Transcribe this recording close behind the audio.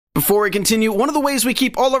Before we continue, one of the ways we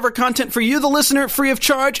keep all of our content for you, the listener, free of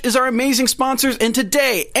charge is our amazing sponsors, and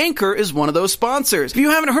today, Anchor is one of those sponsors. If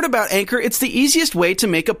you haven't heard about Anchor, it's the easiest way to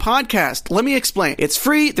make a podcast. Let me explain. It's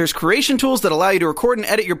free, there's creation tools that allow you to record and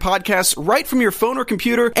edit your podcasts right from your phone or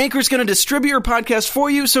computer. Anchor's going to distribute your podcast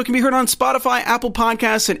for you so it can be heard on Spotify, Apple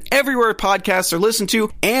Podcasts, and everywhere podcasts are listened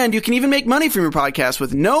to, and you can even make money from your podcast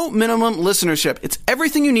with no minimum listenership. It's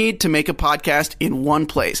everything you need to make a podcast in one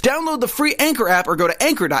place. Download the free Anchor app or go to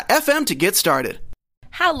anchor.fm to get started.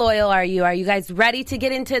 How loyal are you? Are you guys ready to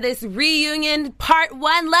get into this reunion part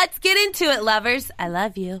 1? Let's get into it, lovers. I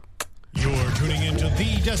love you. You're tuning into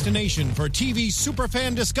the destination for TV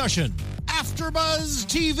superfan discussion, AfterBuzz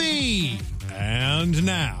TV. And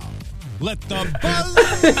now, let the buzz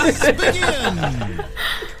begin.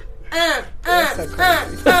 I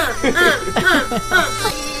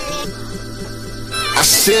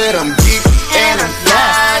said I'm deep and I'm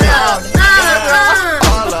flying out.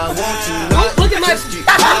 All I want to Look at my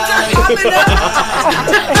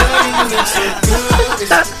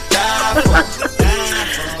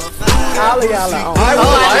All of y'all are on.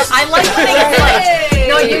 I like things like,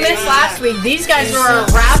 no, you missed last week. These guys were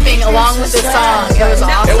rapping along with the song. It was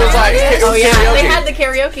awesome. It was like yeah, they had the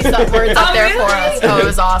karaoke words up there for us. Oh, it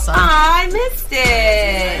was awesome. I missed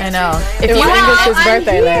it. I know. It was English's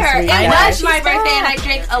birthday last week. It was my birthday, and I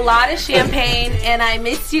drank a lot of champagne, and I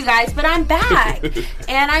missed you guys, but I'm back.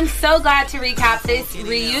 And I'm so glad to recap this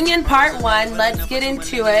reunion part 1. Let's get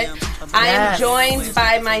into it. I am joined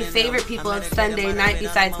by my favorite people of Sunday night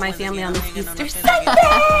besides my family on this Easter Sunday.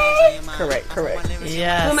 Correct.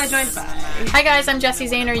 Yes. Who am I joined by? Hi guys, I'm Jessie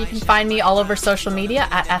Zahner. You can find me all over social media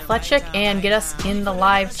at Athletic and get us in the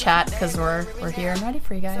live chat because we're here and ready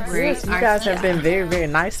for you guys. Yes, you guys have been very, very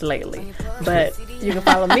nice lately. But you can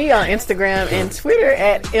follow me on Instagram and Twitter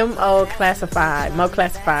at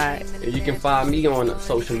MoClassified. And you can find me on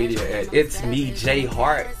social media at It's Me J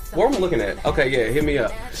Hart. What am I looking at? Okay, yeah, hit me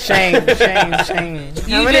up. Shame. You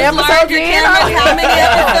How many just episodes your in? camera. How many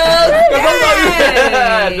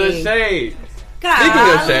episodes? The shade. Golly. Speaking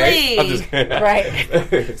of shade, I'm just kidding.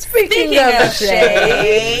 Right. Speaking of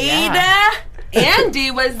shade,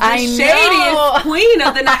 Andy was the shadiest queen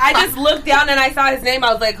of the night. I just looked down and I saw his name.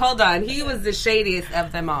 I was like, hold on. He was the shadiest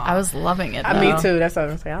of them all. I was loving it. Me too. That's what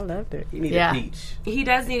I'm saying. I loved it. You need a peach. He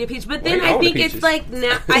does need a peach. But then I think it's like,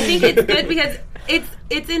 now, I think it's good because it's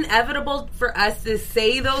inevitable for us to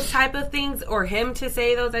say those type of things, or him to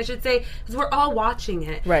say those, I should say, because we're all watching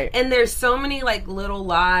it. Right. And there's so many like little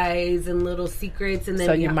lies and little secrets, and then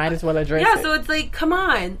so you might as well address it. Yeah, so it's like, come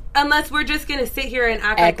on. Unless we're just going to sit here and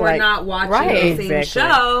act like we're not watching the same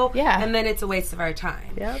show. Yeah. And then it's a waste of our time.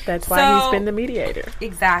 Yeah, that's why he's been the mediator.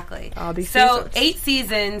 Exactly. All these seasons. 8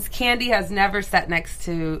 seasons, Candy has never sat next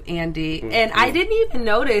to Andy. Mm-hmm. And I didn't even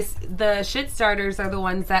notice the shit starters are the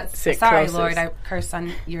ones that sit sorry, closest. Lord, I curse on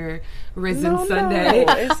your risen Sunday.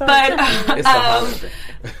 No, it's but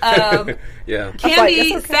yeah.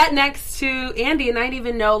 Candy sat next to Andy, and I didn't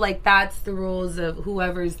even know like that's the rules of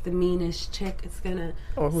whoever's the meanest chick is gonna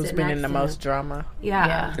or who's been in the most drama.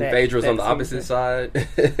 Yeah. And Phaedra's on the opposite side.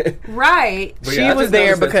 Right. But she was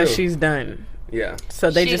there because she's done. Yeah. So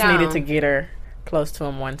they just needed to get her close to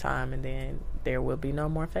him one time, and then there will be no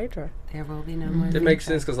more Phaedra. There will be no more. It makes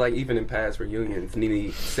sense because, like, even in past reunions,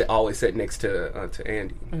 Nene always sat next to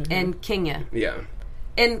Andy and Kenya. Yeah,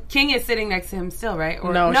 and Kenya's sitting next to him still, right?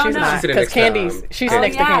 Or, no, she's not. Because Candy's she's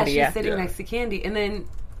next to Candy. She's sitting next to Candy, and then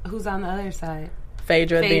who's on the other side?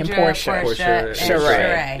 Phaedra, then Portia, and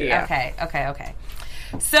Sheree. Yeah. Okay.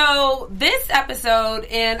 So this episode,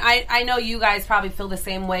 and I know you guys probably feel the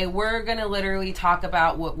same way, we're going to literally talk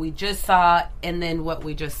about what we just saw and then what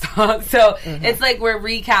we just saw. So it's like we're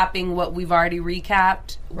recapping what we've already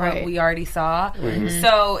recapped, what we already saw. Mm-hmm.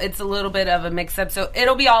 So it's a little bit of a mix-up. So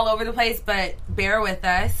it'll be all over the place, but bear with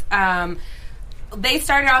us. They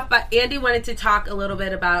started off, but Andy wanted to talk a little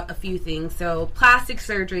bit about a few things. So plastic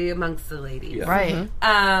surgery amongst the ladies. Yeah. Right.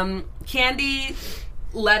 Candy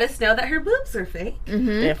let us know that her boobs are fake.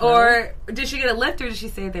 Mm-hmm. Or did she get a lift, or did she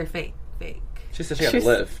say they're fake? She said she got a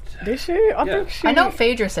lift. Did she? I know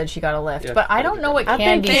Phaedra said she got a lift, but I don't know what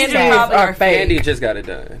Candy said. Candies are fake. Candy just got it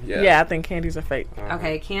done. Yeah, I think Candies are fake.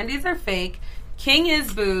 Okay, Candies are fake.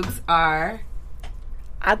 Kenya's boobs are...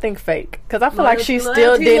 I think fake. Because I feel like she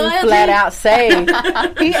still didn't flat out say.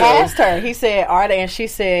 He asked her. He said, are they? And she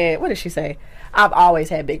said, what did she say? I've always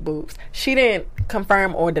had big boobs. She didn't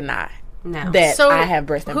confirm or deny that I have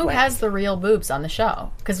breast implants. Who has the real boobs on the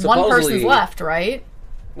show? Because one person's left, right?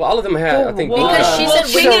 Well, all of them have, I think, because she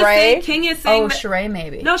said King is saying Sheree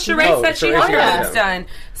maybe. No, Sheree said she had her boobs done.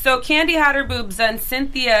 So Candy had her boobs done.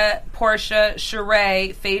 Cynthia, Portia,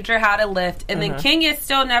 Sheree, Phaedra had a lift, and then Kenya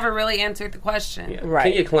still never really answered the question. Yeah.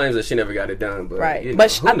 Right. Kenya claims that she never got it done, but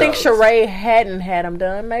but I think Sheree hadn't had them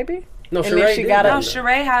done. Maybe. No, Sheree did.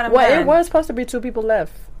 Sheree had them done. Well, it was supposed to be 2 people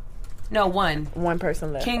left. No, one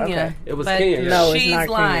person left. Kenya. Okay. It was Kenya. No, she's it's not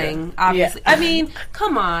lying, Kenya. obviously. Yeah. I mean,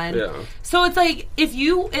 come on. Yeah. So it's like, if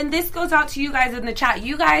you, and this goes out to you guys in the chat,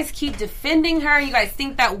 you guys keep defending her, you guys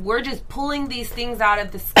think that we're just pulling these things out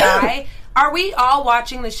of the sky. Are we all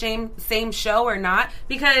watching the same show or not?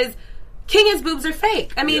 Because Kenya's boobs are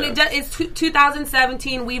fake. I mean, it's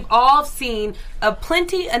 2017. We've all seen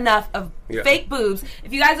plenty enough of fake boobs.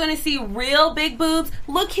 If you guys want to see real big boobs,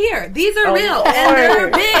 look here. These are real, and they're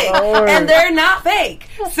big, and they're not fake.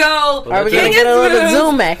 So, are we going to get a little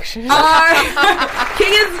Zoom action?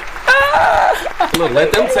 Look,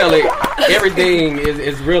 let them tell it. Everything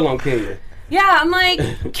is real on Kenya. Yeah, I'm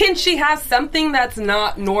like, can she have something that's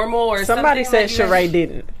not normal or somebody something? Said Sheree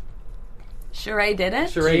didn't. Sheree didn't?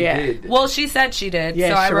 Sheree did. Well, she said she did,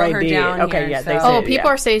 so I Sheree wrote her did. down okay, here. Yeah, so. they said, people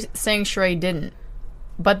are saying Sheree didn't.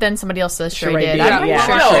 But then somebody else says Sheree did. did. I'm pretty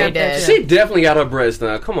sure Sheree did. She definitely got her breast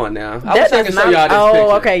done. Come on now. I that wish I could show y'all this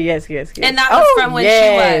picture. okay, yes. And that was from when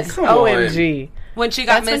she was. OMG. When she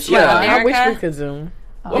got Miss America. I wish we could zoom.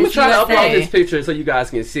 I'm going to try to upload this picture so you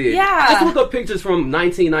guys can see it. Yeah. Just look up pictures from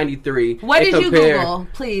 1993. What did you Google,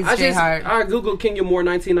 please, I Googled Kenya Moore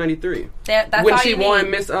 1993. That's when all she you won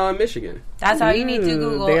need. Miss Michigan. That's all you need to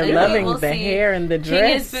Google. They're loving we'll the hair and the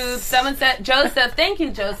dress. Kenya's boobs. Someone said, Joseph, thank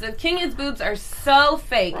you, Joseph. Kenya's boobs are so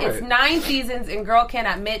fake. Right. It's 9 seasons and girl can't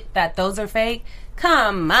admit that those are fake.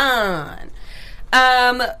 Come on.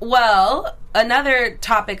 Well, another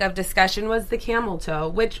topic of discussion was the camel toe,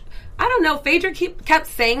 which I don't know. Phaedra kept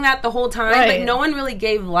saying that the whole time, but no one really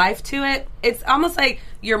gave life to it. It's almost like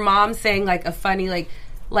your mom saying like a funny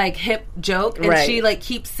like hip joke, and she like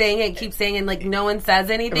keeps saying it, and like no one says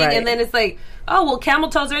anything, and then it's like, oh well, camel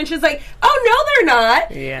toes are in. She's like, oh no, they're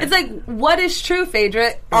not. Yeah. It's like, what is true,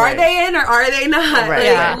 Phaedra? Are they in or are they not?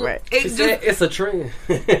 Right. She said it's a trend.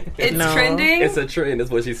 It's trending. It's a trend. That's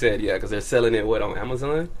what she said. Yeah, because they're selling it on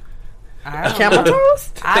Amazon. Camel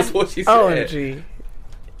toes. That's what she said. Oh gee.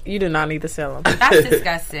 You do not need to sell them. That's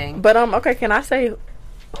disgusting. But okay, can I say,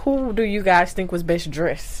 who do you guys think was best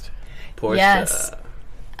dressed? Portia. Yes.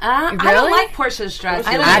 I don't like Portia's dress.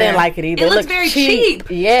 I didn't like it either. It looks very cheap.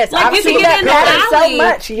 Yes, like, I've seen that pattern so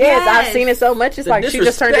much. Yes, I've seen it so much. It's like she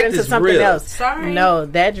just turned it into something else. Sorry. No,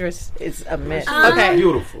 that dress is a mess. Okay,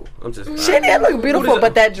 beautiful. I'm just. She did look beautiful,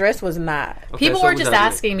 but that dress was not. Okay, people were just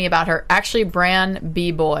asking me about her. Actually, Bran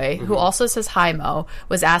B-Boy, who also says hi Mo,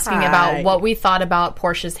 was asking about what we thought about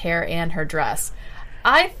Portia's hair and her dress.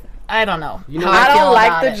 I don't know. I don't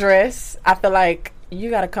like the dress. I feel like you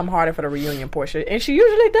got to come harder for the reunion, Portia. And she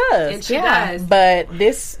usually does. And she does. But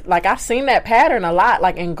this, like, I've seen that pattern a lot,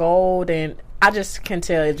 like in gold, and I just can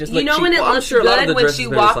tell it just looked cheap. When it looked good when she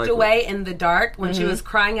walked away in the dark, when she was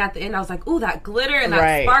crying at the end, I was like, ooh, that glitter and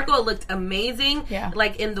that sparkle, it looked amazing. Yeah.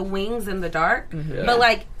 Like in the wings in the dark. Mm-hmm. But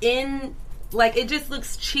like it just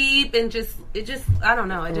looks cheap and it just I don't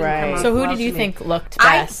know. It didn't come out so who well did you to think me. looked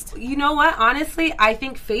best? You know what? Honestly, I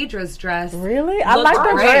think Phaedra's dress. Really? I like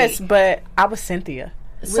the dress, but I was Cynthia.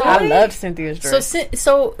 So I loved Cynthia's dress.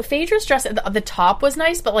 So Phaedra's dress, the top was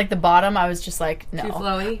nice, but like the bottom, I was just like, no. Too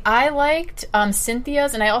flowy? I liked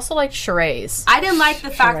Cynthia's, and I also liked Sheree's. I didn't like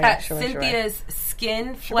the fact that Cynthia's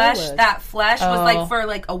skin flesh, that flesh was like for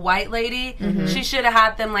like a white lady. Mm-hmm. She should have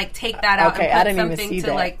had them like take that out and put something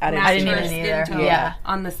to like match her skin tone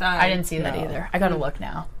on the side. I didn't see that either. I gotta look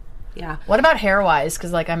now. Yeah. What about hair-wise?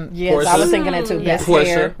 Because like I'm... Yes, I was thinking that too. Best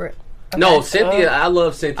hair. Okay. No, Cynthia. I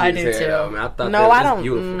love Cynthia's hair. I do too. I thought that was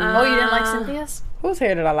beautiful. You didn't like Cynthia's? Whose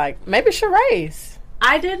hair did I like? Maybe Sheree's.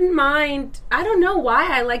 I didn't mind. I don't know why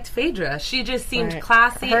I liked Phaedra. She just seemed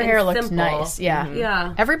classy. Her hair and looked simple. nice. Yeah,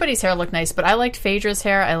 yeah. Everybody's hair looked nice, but I liked Phaedra's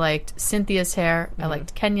hair. I liked Cynthia's hair. I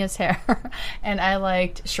liked Kenya's hair, and I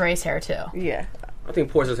liked Sheree's hair too. Yeah, I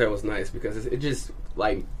think Portia's hair was nice because it just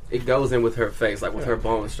like it goes in with her face, like with her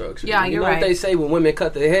bone structure. Yeah, you you're know right. what they say when women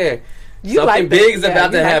cut their hair. Something like big is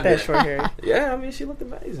about to happen. That short hair. Yeah, I mean, she looked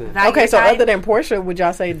amazing. Okay, so other than Portia, would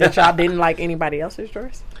y'all say that y'all didn't like anybody else's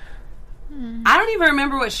dress? I don't even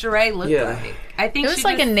remember what Sheree looked like. I think it was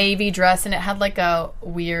like a navy dress, and it had like a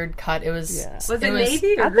weird cut. It was was it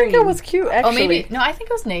navy or I green? think it was cute. Actually, maybe no. I think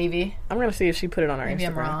it was navy. I'm gonna see if she put it on her. Maybe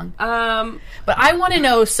Instagram. I'm wrong. But I want to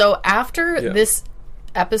know. So after this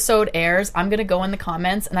episode airs, I'm going to go in the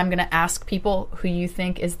comments and I'm going to ask people who you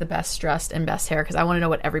think is the best dressed and best hair, because I want to know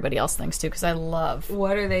what everybody else thinks too, because I love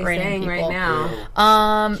what are they saying right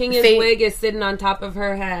now. Kenya's wig is sitting on top of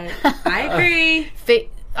her head. I agree.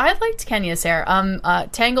 I liked Kenya's hair.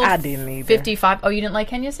 Tangled. I didn't either. 55. Oh, you didn't like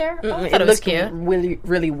Kenya's hair? Oh, I thought it was cute. Really,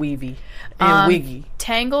 really weavy and wiggy.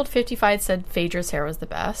 Tangled 55 said Phaedra's hair was the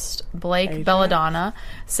best. Blake Belladonna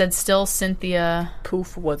said still Cynthia.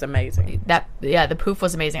 Poof was amazing. The poof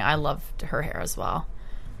was amazing. I loved her hair as well.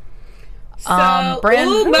 So, Mo,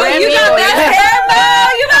 you got that hair, Mo.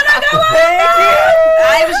 You got that one.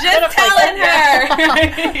 I was just telling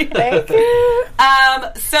her. Thank you.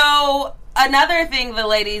 So another thing the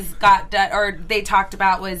ladies got done, or they talked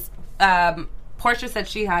about, was Portia said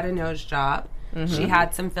she had a nose job. Mm-hmm. She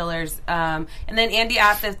had some fillers. And then Andy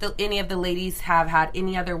asked if any of the ladies have had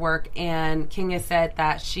any other work, and Kenya said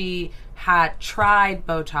that she had tried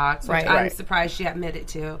Botox, which I'm surprised she admitted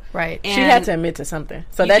to. Right. And she had to admit to something.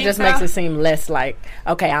 So that just makes it seem less like,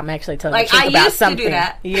 okay, I'm actually telling the truth about something. To do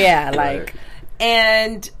that. Yeah, like...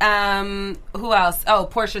 And who else? Oh,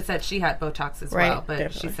 Portia said she had Botox as well,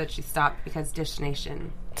 but she said she stopped because Dish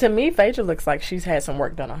Nation. To me, Phaedra looks like she's had some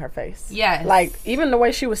work done on her face. Yes. Like, even the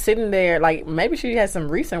way she was sitting there, like, maybe she had some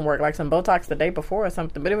recent work, like some Botox the day before or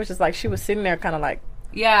something, but it was just like she was sitting there kind of like...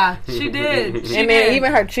 Yeah, she did. Then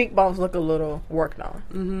even her cheekbones look a little worked on.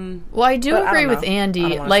 Mm-hmm. Well, I do agree with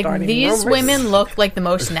Andy. Like, these women look like the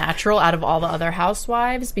most natural out of all the other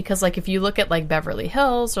housewives, because, like, if you look at, like, Beverly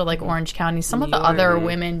Hills or, like, Orange County, some of the other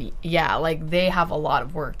women, like, they have a lot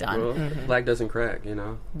it done. Well, black doesn't crack, you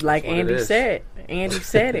know? Like Andy said. Andy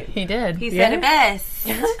said it. He did. He said it best.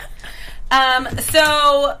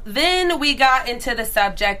 So then we got into the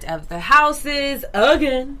subject of the houses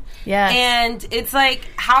again. Yeah. And it's like,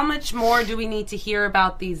 how much more do we need to hear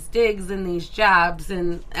about these digs and these jabs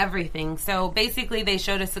and everything? So basically they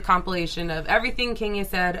showed us a compilation of everything Kenya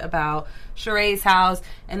said about Sheree's house,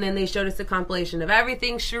 and then they showed us a compilation of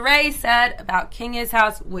everything Sheree said about Kenya's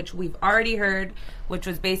house, which we've already heard, which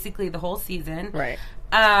was basically the whole season. Right.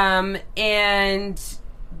 And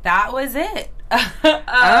that was it.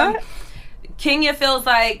 Kenya feels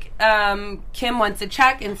like Kim wants a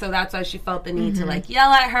check, and so that's why she felt the need to like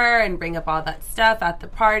yell at her and bring up all that stuff at the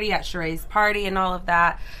party, at Sheree's party, and all of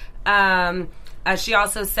that. She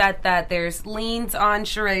also said that there's liens on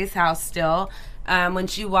Sheree's house still. When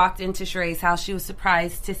she walked into Sheree's house, she was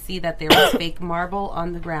surprised to see that there was fake marble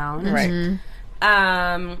on the ground. Right.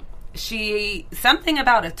 Something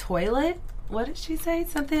about a toilet. What did she say?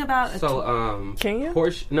 Something about Kenya?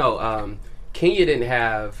 Kenya didn't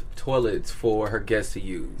have toilets for her guests to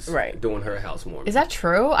use during her housewarming. Is that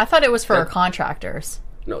true? I thought it was for her contractors.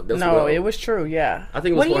 No, it was true, yeah. I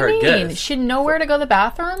think it was for her guests. She didn't know where to go to the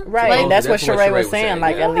bathroom? Right, that's what Sheree was saying.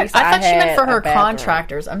 Like, at least I thought she meant for her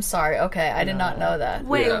contractors. I'm sorry. Okay, I did not know that.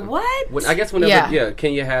 Wait, what? I guess whenever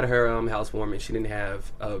Kenya had her housewarming, she didn't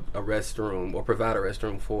have a restroom or provide a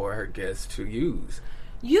restroom for her guests to use.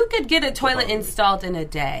 You could get a toilet installed in a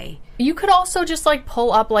day. You could also just, like,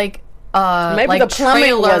 pull up, like, maybe like the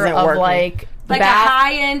plumbing wasn't of working. Like a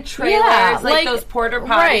high-end trailers, like those porta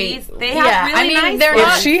potties. They have really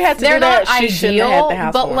nice. If she had to do that, she shouldn't have had the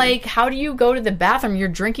house. But like, how do you go to the bathroom? You're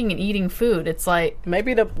drinking and eating food. It's like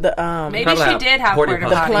maybe maybe she did have porta potties.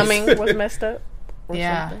 The plumbing was messed up.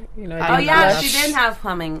 Something. You know, she did have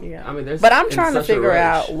plumbing. Yeah, I mean, but I'm trying to figure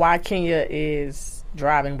out why Kenya is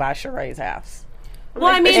driving by Sheree's house. Well,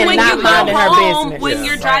 I mean, when you go home, when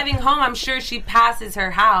you're driving home, I'm sure she passes her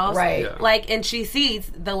house, like, and she sees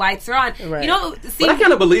the lights are on. Right. You know, but I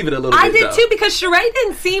kind of believe it a little bit. I did too, because Sheree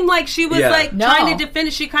didn't seem like she was like trying to defend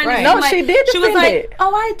it. She kind of she did. She was like,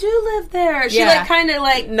 "Oh, I do live there." She like kind of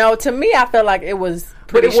like to me, I felt like it was.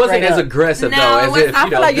 But it wasn't as aggressive, though. As if, I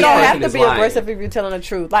feel like you don't have to be aggressive if you're telling the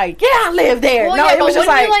truth. Like, yeah, I live there. Well, it was just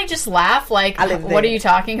like, you, like, just laugh? Like, what are you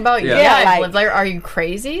talking about? Yeah, I live there. Are you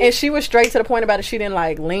crazy? And she was straight to the point about it. She didn't,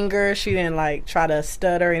 like, linger. She didn't, like, try to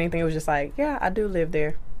stutter or anything. It was just like, yeah, I do live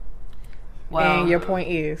there. Well, and your point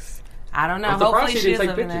is? I don't know. Hopefully she is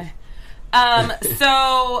living there.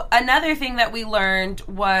 So, another thing that we learned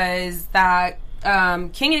was that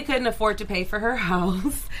Kenya couldn't afford to pay for her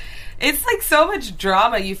house. It's like so much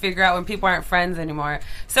drama you figure out when people aren't friends anymore.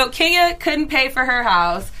 So Kenya couldn't pay for her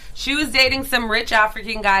house. She was dating some rich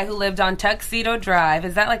African guy who lived on Tuxedo Drive.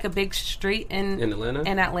 Is that like a big street in Atlanta?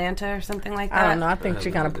 In Atlanta or something like that? I don't know. I think she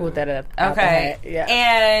kind of pulled that up. Okay. Yeah.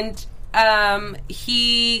 And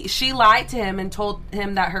she lied to him and told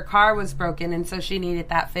him that her car was broken, and so she needed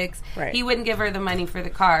that fixed. Right. He wouldn't give her the money for the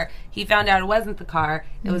car. He found out it wasn't the car.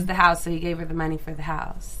 It was the house, so he gave her the money for the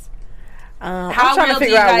house. I'm trying to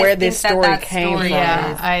figure out where this story came from.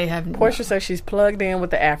 Yeah, I have. Portia says she's plugged in with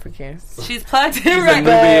the Africans. She's plugged in, right?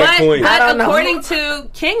 But according to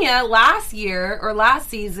Kenya, last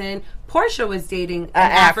season, Portia was dating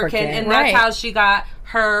an African, and that's how she got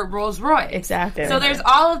her Rolls Royce. Exactly. So there's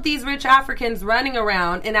all of these rich Africans running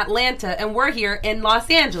around in Atlanta, and we're here in Los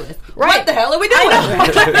Angeles. Right. What the hell are we doing?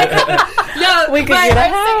 No, we could get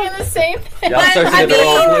saying the same thing. What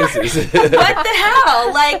the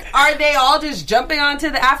hell? Like, are they all just jumping onto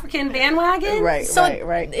the African bandwagon? Right.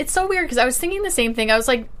 It's so weird because I was thinking the same thing. I was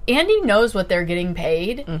like, Andy knows what they're getting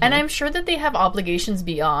paid, and I'm sure that they have obligations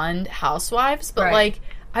beyond Housewives, but like,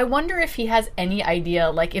 I wonder if he has any idea,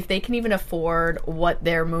 like, if they can even afford what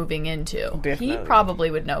they're moving into. Definitely. He probably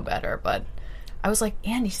would know better, but I was like,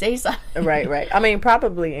 Andy, say something. Right. I mean,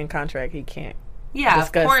 probably in contract he can't. Yeah,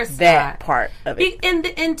 discuss of course that part of it.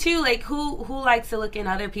 And too, like, who likes to look in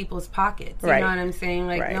other people's pockets? You know what I'm saying?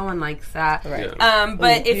 Like, no one likes that. Right.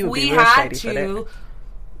 But if we had to,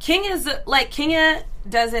 Kenya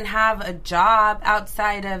doesn't have a job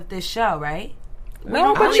outside of this show, right?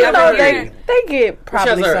 No, but you know, they get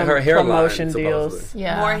probably some her promotion deals.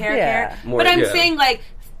 Yeah. More hair care. But I'm saying, like,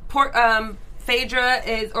 Phaedra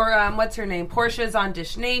is, or what's her name? Portia's on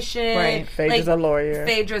Dish Nation. Phaedra's a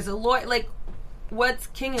lawyer. Like, what's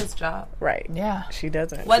Kenya's job? Right. Yeah. She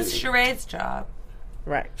doesn't. What's Sheree's job?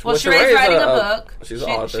 Right. Well, Sheree's writing a book. She's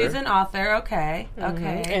an author. Okay.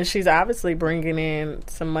 And she's obviously bringing in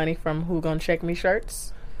some money from Who Gonna Check Me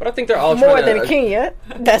shirts. But I think they're all more than Kenya.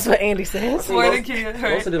 That's what Andy says. More than Kenya.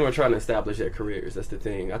 Most of them are trying to establish their careers. That's the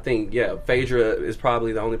thing. I think, Phaedra is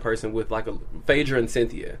probably the only person with like Phaedra and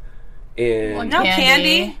Cynthia. And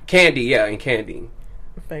Candy. Candy, and Candy.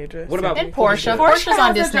 Phaedra. What about Portia? Portia's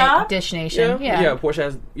on Dish Nation. Yeah, Portia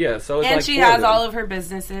has. Yeah, so it's and like she has all of her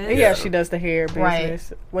businesses. Yeah, she does the hair business.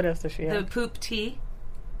 Right. What else does she have? The poop tea.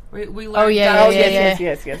 We learned. Oh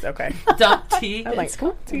yes. Okay. Dump tea. I like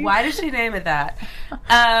poop tea. Why did she name it that?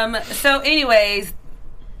 So, anyways,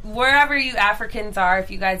 wherever you Africans are,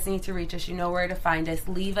 if you guys need to reach us, you know where to find us.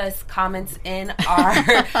 Leave us comments in our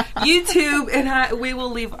YouTube, and we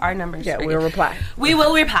will leave our numbers. Yeah, we'll reply. We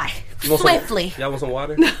will reply swiftly. Y'all want some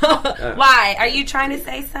water? No. Why? Are you trying to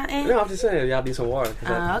say something? No, I'm just saying y'all need some water.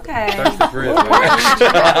 Okay. Thirsty for real, we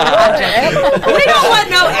don't want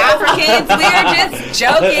no Africans. We're just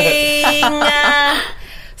joking.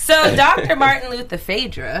 So, Dr. Martin Luther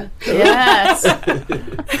Phaedra. Yes.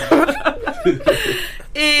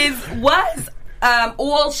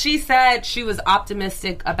 She said she was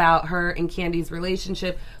optimistic about her and Candy's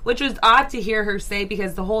relationship, which was odd to hear her say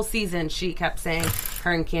because the whole season she kept saying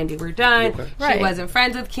her and Candy were done. Okay. She wasn't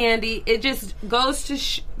friends with Candy. It just goes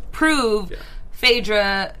to prove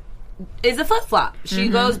Phaedra is a flip-flop. She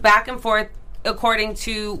goes back and forth according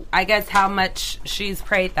to, I guess, how much she's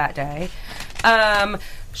prayed that day.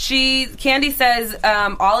 Candy says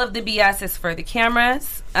all of the BS is for the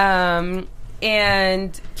cameras.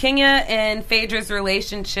 And Kenya and Phaedra's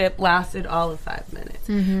relationship lasted all of 5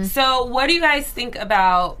 minutes. So what do you guys think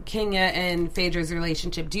about Kenya and Phaedra's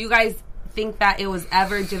relationship? Do you guys think that it was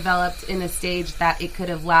ever developed in a stage that it could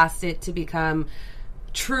have lasted to become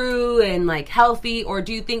true and like healthy? Or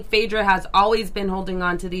do you think Phaedra has always been holding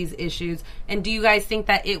on to these issues? And do you guys think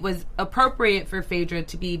that it was appropriate for Phaedra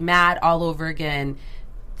to be mad all over again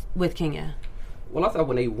with Kenya? Well, I thought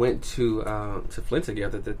when they went to Flint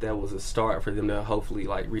together that was a start for them to hopefully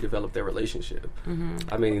like redevelop their relationship.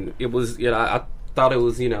 I mean, it was, I thought it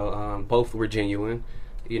was, both were genuine,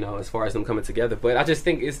 as far as them coming together. But I just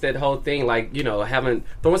think it's that whole thing, like, throwing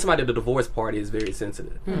somebody to the divorce party is very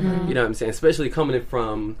sensitive. You know what I'm saying? Especially coming in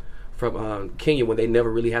from Kenya when they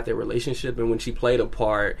never really had their relationship and when she played a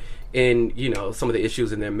part in, some of the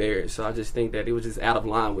issues in their marriage. So I just think that it was just out of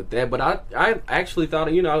line with that. But I actually thought,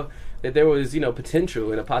 that there was,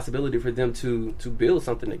 potential and a possibility for them to build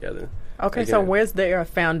something together. Okay, so where's there a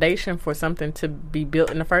foundation for something to be built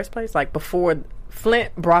in the first place? Like before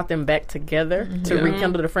Flint brought them back together to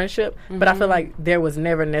rekindle the friendship, but I feel like there was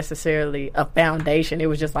never necessarily a foundation. It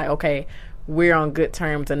was just like, okay, we're on good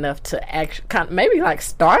terms enough to actually maybe like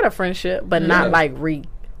start a friendship, but not like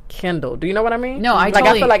rekindle. Do you know what I mean? No, I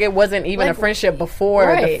feel like it wasn't even a friendship before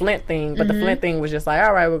the Flint thing, but the Flint thing was just like,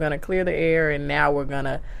 all right, we're going to clear the air and now we're going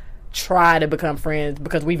to try to become friends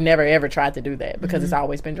because we've never ever tried to do that because it's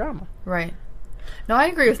always been drama. Right. No, I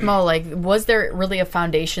agree with Mo. Like, was there really a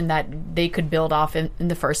foundation that they could build off in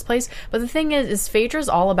the first place? But the thing is Phaedra's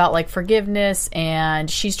all about, like, forgiveness, and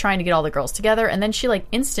she's trying to get all the girls together, and then she, like,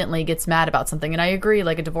 instantly gets mad about something. And I agree,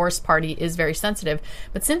 like, a divorce party is very sensitive.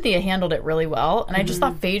 But Cynthia handled it really well, and I just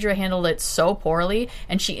thought Phaedra handled it so poorly,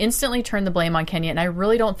 and she instantly turned the blame on Kenya, and I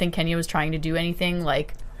really don't think Kenya was trying to do anything,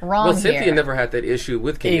 like, wrong. Well, Cynthia never had that issue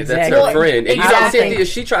with Kenya. Exactly. That's her friend. And Cynthia,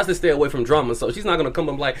 she tries to stay away from drama, so she's not going to come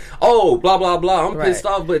up like, oh, blah, blah, blah, I'm pissed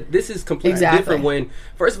off. But this is completely different when,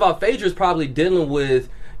 first of all, Phaedra's probably dealing with,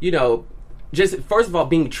 just first of all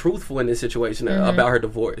being truthful in this situation about her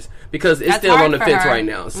divorce, because it's still on the fence right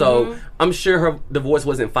now. So I'm sure her divorce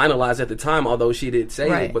wasn't finalized at the time, although she did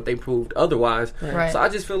say it, but they proved otherwise. So I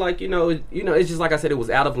just feel like it's just like I said, it was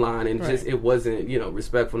out of line and just it wasn't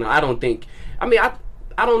respectful. Now I don't think.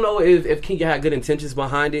 I don't know if Kenya had good intentions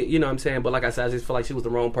behind it, you know what I'm saying? But like I said, I just feel like she was the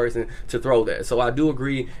wrong person to throw that. So I do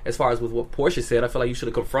agree as far as with what Portia said. I feel like you should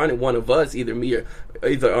have confronted one of us, either me or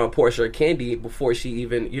either Portia or Candy, before she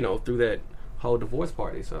even, threw that whole divorce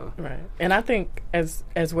party. So and I think as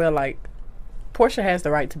well, like, Portia has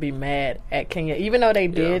the right to be mad at Kenya, even though they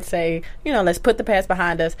did say, let's put the past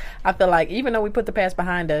behind us. I feel like even though we put the past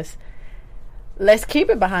behind us, let's keep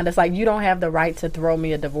it behind us. Like, you don't have the right to throw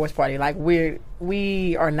me a divorce party. Like,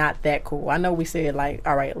 we are not that cool. I know we said, like,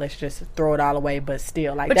 all right, let's just throw it all away, but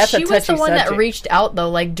still, like, that's a touchy subject. But she was the one that reached out, though,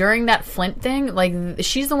 like, during that Flint thing. Like,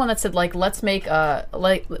 she's the one that said, like, let's make a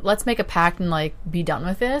pact and, like, be done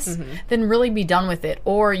with this. Then really be done with it.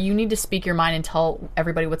 Or you need to speak your mind and tell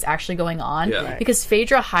everybody what's actually going on. Because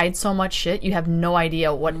Phaedra hides so much shit, you have no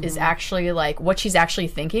idea what is actually, like, what she's actually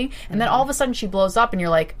thinking. And then all of a sudden she blows up and you're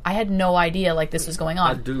like, I had no idea, like, this was going on.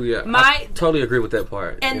 I do, I totally agree with that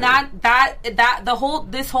part. And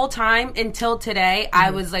this whole time until today,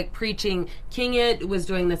 I was like preaching, Kenya was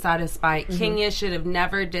doing this out of spite. Kenya should have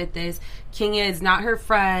never did this. Kenya is not her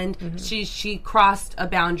friend. She crossed a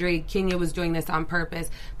boundary. Kenya was doing this on purpose.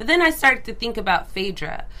 But then I started to think about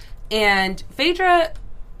Phaedra. And Phaedra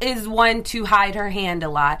is one to hide her hand a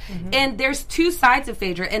lot. And there's two sides of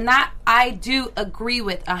Phaedra, and that I do agree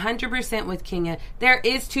with 100% with Kenya. There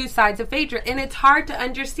is two sides of Phaedra, and it's hard to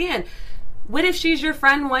understand. What if she's your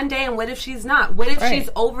friend one day and what if she's not? What if she's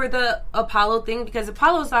over the Apollo thing because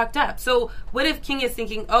Apollo's locked up? So what if King is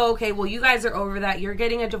thinking, oh, okay, well, you guys are over that. You're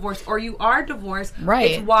getting a divorce or you are divorced.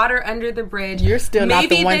 It's water under the bridge. You're still not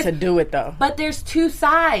the one to do it, though. But there's two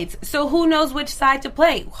sides. So who knows which side to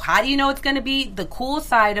play? How do you know it's going to be the cool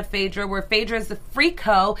side of Phaedra, where Phaedra is the freak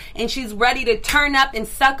hoe and she's ready to turn up and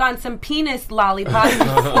suck on some penis lollipops?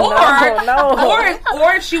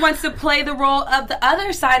 Or if she wants to play the role of the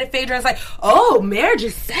other side of Phaedra, it's like, oh, marriage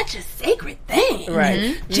is such a sacred thing.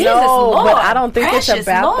 Jesus, Lord, but I don't think it's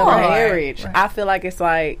about Lord. The marriage. I feel like it's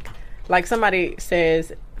like somebody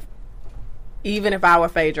says, even if I were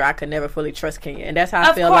Phaedra, I could never fully trust Kenya. And that's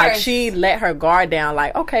how I feel like she let her guard down.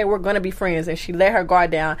 Like, okay, we're going to be friends. And she let her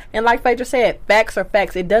guard down. And like Phaedra said, facts are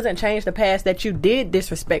facts. It doesn't change the past that you did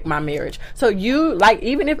disrespect my marriage. So you, like,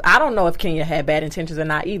 even if, I don't know if Kenya had bad intentions or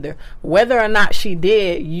not either. Whether or not she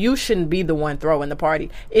did, you shouldn't be the one throwing the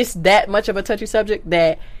party. It's that much of a touchy subject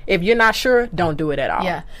that if you're not sure, don't do it at all.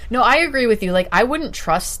 Yeah. No, I agree with you. Like, I wouldn't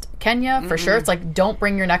trust Kenya for sure. It's like, don't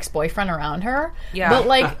bring your next boyfriend around her. Yeah. But,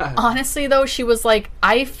 like, honestly, though, she was like,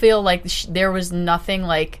 I feel like there was nothing,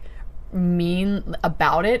 like, mean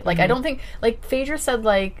about it. Like, I don't think, like, Phaedra said,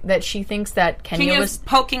 like, that she thinks that Kenya was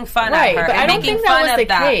poking fun at her. But I don't think that was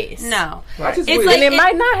the case. No. It's like, and it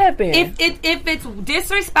might not have been. If it's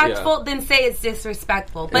disrespectful, then say it's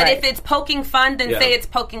disrespectful. But if it's poking fun, then say it's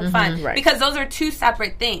poking fun. Because those are two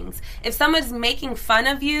separate things. If someone's making fun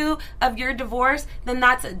of you, of your divorce, then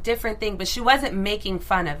that's a different thing. But she wasn't making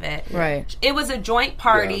fun of it. It was a joint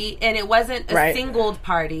party, and it wasn't a singled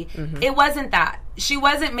party. It wasn't that. She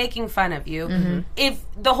wasn't making fun of you. If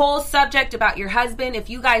the whole subject about your husband, if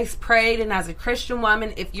you guys prayed, and as a Christian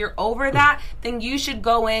woman, if you're over that, then you should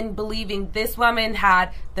go in believing this woman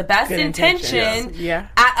had the best intention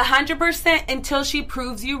at 100% until she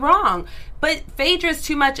proves you wrong. But Phaedra's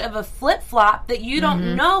too much of a flip-flop that you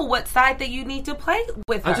don't know what side that you need to play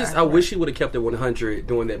with her. I wish she would have kept it 100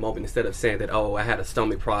 during that moment instead of saying that, oh, I had a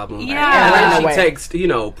stomach problem. Yeah. She takes,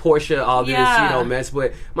 Portia, all this, mess.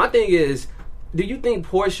 But my thing is, do you think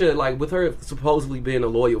Portia, like, with her supposedly being a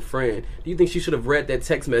loyal friend, do you think she should have read that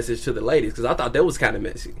text message to the ladies? Because I thought that was kind of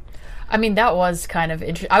messy. I mean, that was kind of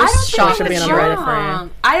interesting. I was shocked at being a Reddit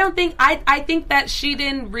friend. I don't think, I think that she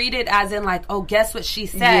didn't read it as in, like, oh, guess what she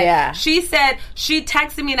said? Yeah. She said, she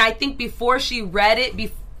texted me, and I think before she read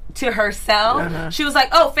it, to herself, she was like,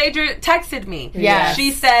 oh, Phaedra texted me. Yeah.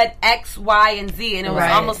 She said X, Y, and Z, and it was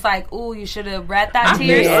almost like, ooh, you should have read that to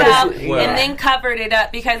yourself and then covered it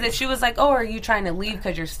up, because if she was like, oh, are you trying to leave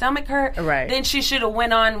because your stomach hurt? Then she should have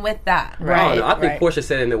went on with that. I think Portia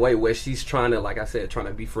said it in a way where she's trying to, like I said, trying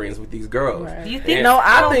to be friends with these girls. Do you think? No,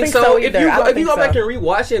 I don't think so either. If you go back and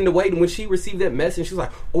rewatch it, and the way when she received that message, she was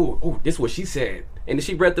like, oh, this is what she said. And then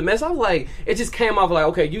she read the message. I was like, it just came off like,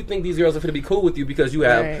 okay, you think these girls are going to be cool with you because you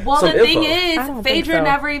have Well, the thing info. is, Phaedra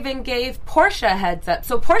never even gave Portia a heads up.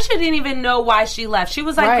 So Portia didn't even know why she left. She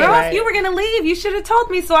was like, girl, if you were going to leave, you should have told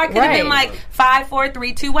me so I could have been like 5, 4,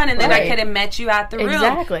 3, 2, 1, and then I could have met you at the room.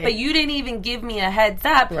 Exactly. But you didn't even give me a heads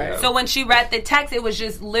up. Right. So when she read the text, it was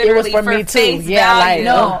just literally for me face too. Yeah, value.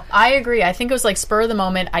 No, I agree. I think it was like spur of the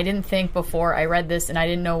moment. I didn't think before I read this, and I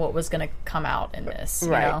didn't know what was going to come out in this.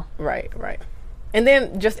 Right, you know? right. And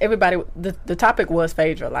then just everybody, the topic was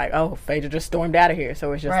Phaedra. Like, oh, Phaedra just stormed out of here.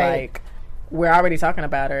 So it's just like, we're already talking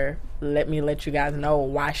about her. Let me let you guys know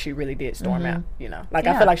why she really did storm out. You know, like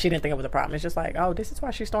I feel like she didn't think it was a problem. It's just like, oh, this is why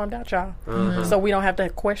she stormed out, y'all. So we don't have to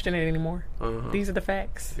question it anymore. These are the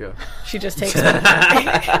facts. Yeah, she just takes it.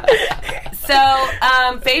 So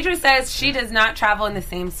Phaedra says she does not travel in the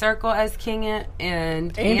same circle as Kenya,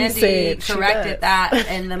 and Andy corrected that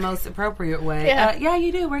in the most appropriate way. Yeah,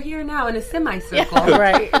 you do. We're here now in a semicircle.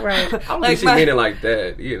 Right. I don't think she mean it like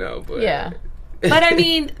that, you know. But But I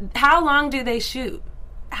mean, how long do they shoot?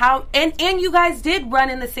 How and you guys did run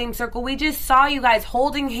in the same circle. We just saw you guys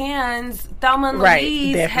holding hands, Thelma and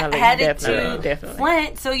Louise headed to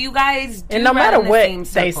Flint. So you guys do and no matter run in what the same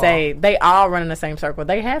circle. they say, they all run in the same circle.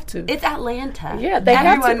 They have to. It's Atlanta. Yeah, they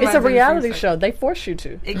have to. It's a reality show. They force you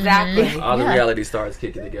to. Exactly. All the reality stars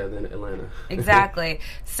kicking together in Atlanta. Exactly.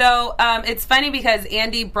 So it's funny because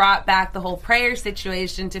Andy brought back the whole prayer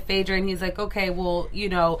situation to Phaedra, and he's like, okay, well, you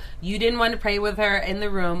know, you didn't want to pray with her in the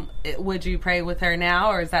room. Would you pray with her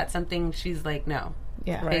now, or is that something she's like, no?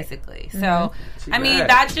 Yeah, basically. So, I mean,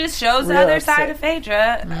 that just shows the other side of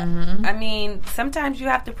Phaedra. I mean, sometimes you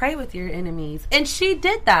have to pray with your enemies, and she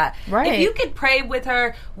did that. Right? If you could pray with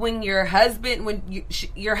her when your husband,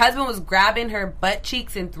 your husband was grabbing her butt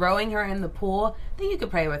cheeks and throwing her in the pool, then you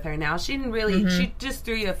could pray with her. Now she didn't really. She just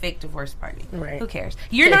threw you a fake divorce party. Right? Who cares?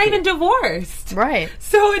 You're not even divorced. Right?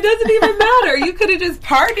 So it doesn't even matter. You could have just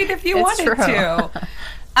partied if you wanted to.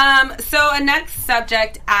 So a next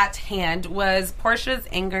subject at hand was Portia's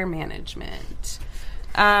anger management.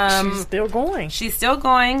 She's still going.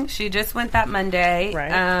 She just went that Monday. Right.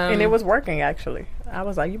 And it was working, actually. I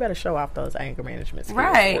was like, you better show off those anger management skills.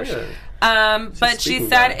 Right. But she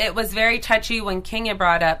said it was very touchy when Kenya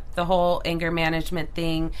brought up the whole anger management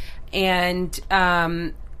thing. And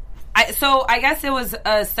I guess it was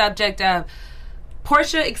a subject of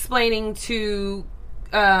Portia explaining to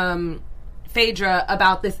Phaedra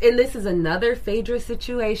about this, and this is another Phaedra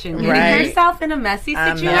situation. Getting herself in a messy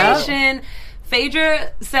situation.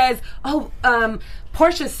 Phaedra says,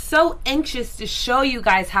 Portia's so anxious to show you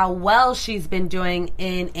guys how well she's been doing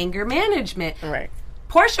in anger management. Right.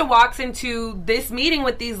 Portia walks into this meeting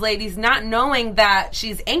with these ladies not knowing that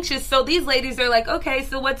she's anxious. So these ladies are like, okay,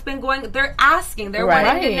 so what's been going... They're asking. They're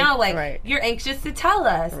wanting to know, like, you're anxious to tell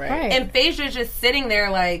us. Right. And Phaedra's just sitting there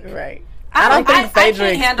like... Right. I can't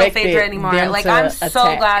handle Phaedra anymore. Like, I'm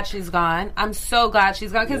so glad she's gone.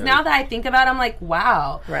 Because now that I think about it, I'm like,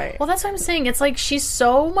 wow. Right. Well, that's what I'm saying. It's like she's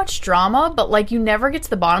so much drama, but, like, you never get to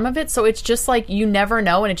the bottom of it. So it's just, like, you never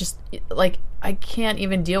know. And it just, like, I can't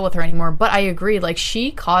even deal with her anymore. But I agree. Like,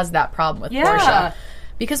 she caused that problem with Portia.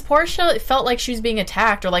 Because Portia felt like she was being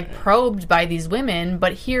attacked or, like, probed by these women.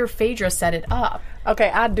 But here, Phaedra set it up. Okay,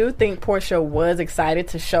 I do think Portia was excited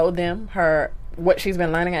to show them what she's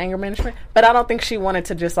been learning in anger management, but I don't think she wanted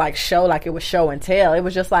to just like show like it was show and tell. It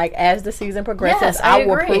was just like, as the season progresses, I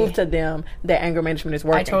will prove to them that anger management is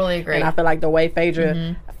working. I totally agree. And I feel like the way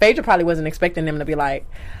Phaedra probably wasn't expecting them to be like,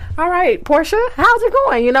 all right, Portia, how's it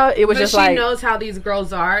going? You know, it was just like... But she knows how these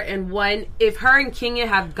girls are, and if her and Kenya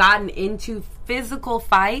have gotten into physical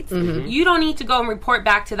fights, you don't need to go and report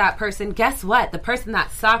back to that person. Guess what? The person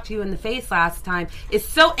that socked you in the face last time is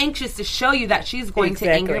so anxious to show you that she's going to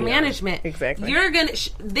anger management. Exactly. You're going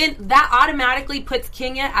to... then that automatically puts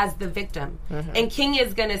Kenya as the victim. And Kenya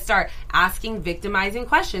is going to start asking victimizing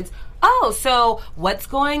questions. Oh, so what's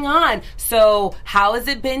going on? So how has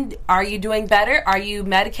it been? Are you doing better? Are you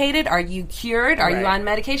medicated? Are you cured? Are you on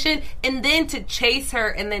medication? And then to chase her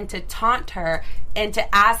and then to taunt her and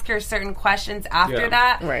to ask her certain questions after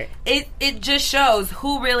that. Right. It just shows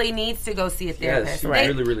who really needs to go see a therapist. Yes, she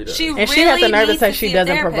really, really does. She has the nerve to say she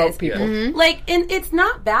doesn't provoke people. Like, and it's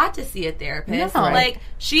not bad to see a therapist. No. Like,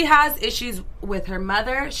 she has issues with her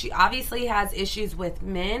mother. She obviously has issues with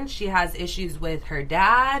men. She has issues with her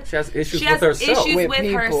dad. She has issues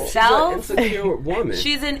with herself. She's an insecure woman.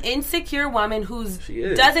 She's an insecure woman who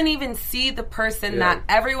doesn't even see the person that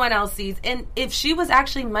everyone else sees. And if she was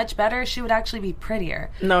actually much better, she would actually be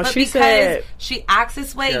prettier. No, but she said she acts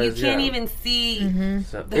this way, you can't even see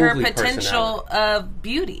her potential of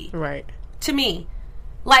beauty. Right. To me.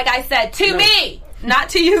 Like I said, to me. not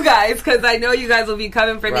to you guys, because I know you guys will be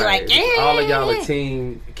coming for me like, yeah. All of y'all are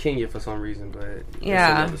Team Kenya for some reason, but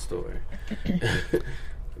yeah, it's another story.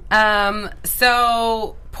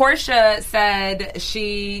 So Portia said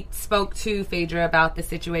she spoke to Phaedra about the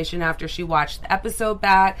situation after she watched the episode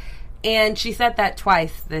back, and she said that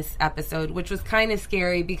twice this episode, which was kind of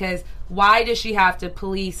scary because why does she have to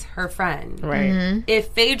police her friend? Right.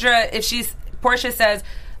 If Portia says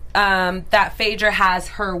that Phaedra has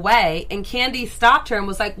her way, and Candy stopped her and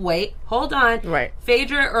was like, wait, hold on. Right.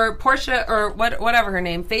 Phaedra or Portia or whatever her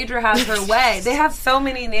name, Phaedra has her way. They have so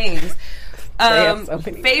many names.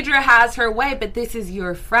 Phaedra has her way, but this is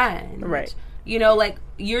your friend. Right. You know, like,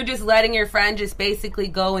 you're just letting your friend just basically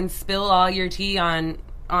go and spill all your tea on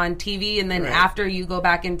TV, and then after you go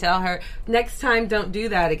back and tell her, next time don't do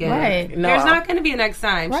that again. Right. No. There's not going to be a next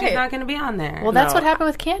time. Right. She's not going to be on there. Well, that's what happened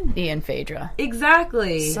with Candy and Phaedra.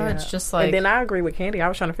 Exactly. So it's just like... And then I agree with Candy. I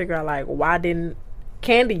was trying to figure out, like, why didn't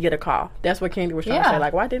Candy get a call? That's what Candy was trying to say.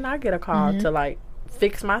 Like, why didn't I get a call to, like,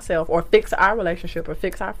 fix myself or fix our relationship or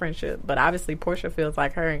fix our friendship? But obviously Portia feels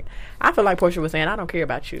like her. I feel like Portia was saying, I don't care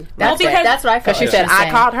about you. That's what I felt. Because she said, I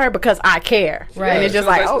called her because I care. Right. And it's just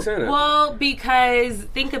like, oh. Well, because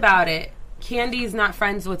think about it. Candy's not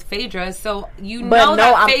friends with Phaedra, so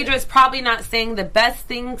that Phaedra's probably not saying the best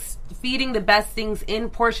things, feeding the best things in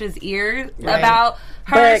Portia's ears about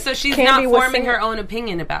her, but so she's not forming her own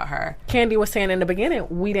opinion about her. Candy was saying in the beginning,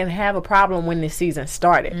 we didn't have a problem when this season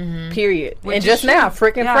started, period. Which and just now,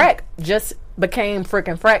 freaking yeah. Frack just became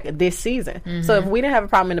freaking Frack this season. So if we didn't have a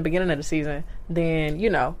problem in the beginning of the season, then,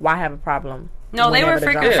 why have a problem? No, they were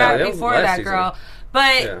freaking Frack before that, girl.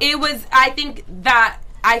 But it was, I think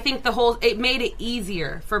it made it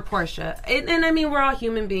easier for Portia. And I mean, we're all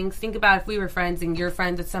human beings. Think about if we were friends and you're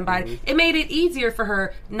friends with somebody. It made it easier for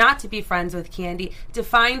her not to be friends with Candy, to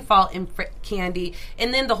find fault in Candy.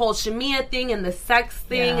 And then the whole Shamia thing and the sex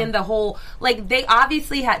thing and the whole, like, they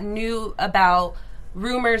obviously knew about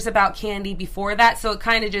rumors about Candy before that, so it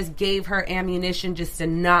kind of just gave her ammunition just to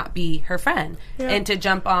not be her friend and to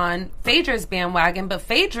jump on Phaedra's bandwagon. But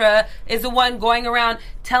Phaedra is the one going around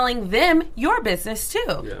telling them your business too.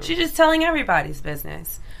 Yeah. She's just telling everybody's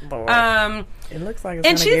business. It looks like it's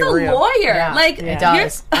and she's a real. lawyer. Yeah. Like it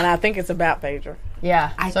does. And I think it's about Phaedra.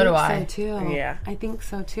 Yeah, I so do think I. so too. Yeah, I think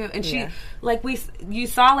so too. And she, like, you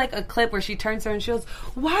saw like a clip where she turns to her and she goes,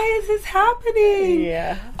 "Why is this happening?"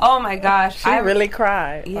 Yeah. Oh my gosh, she really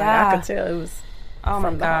cried. Yeah, like, I could tell it was. Oh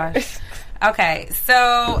my gosh. Okay,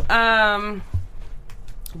 so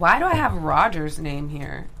why do I have Roger's name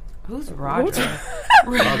here? Who's Roger?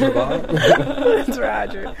 Roger Bob. It's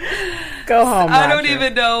Roger. Go home, Roger. I don't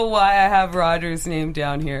even know why I have Roger's name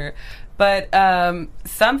down here. But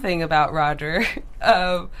something about Roger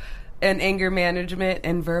and anger management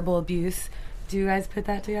and verbal abuse. Do you guys put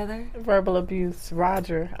that together? Verbal abuse,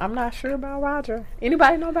 Roger. I'm not sure about Roger.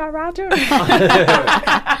 Anybody know about Roger?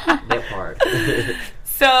 That part.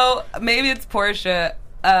 So maybe it's Portia.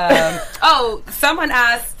 Someone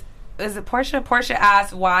asked, is it Portia? Portia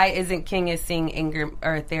asked, why isn't Kenya seeing anger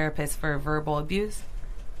or a therapist for verbal abuse?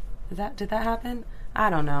 Did that happen? I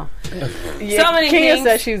don't know. Yeah, so many Kenya things.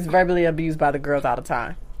 said she's verbally abused by the girls all the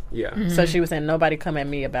time. Yeah. Mm-hmm. So she was saying, nobody come at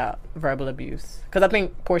me about verbal abuse. Because I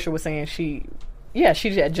think Portia was saying she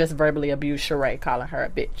had just verbally abused Sheree, calling her a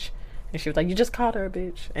bitch. And she was like, you just called her a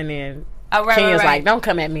bitch. And then Kenya's like, don't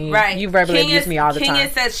come at me. Right. You verbally abuse me all the time. Kenya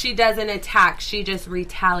says she doesn't attack. She just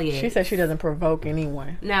retaliates. She says she doesn't provoke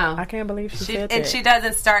anyone. No. I can't believe she said that. And she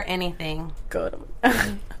doesn't start anything. Good.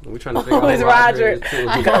 We're trying to figure out who's Roger.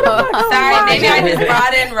 Sorry, maybe I just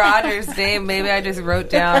brought in Roger's name. Maybe I just wrote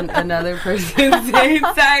down another person's name.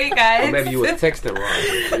 Sorry, guys. Or maybe you were texting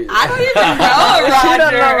Roger. I don't even know Roger. She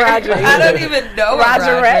don't know Roger. I don't even know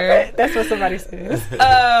Roger. Rabbit. That's what somebody says.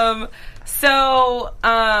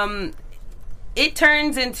 It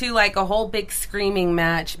turns into like a whole big screaming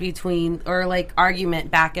match argument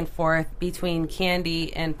back and forth between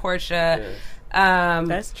Candy and Portia. Yes.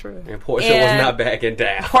 That's true. And Portia was not backing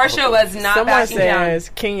down. Portia was not backing down. Someone says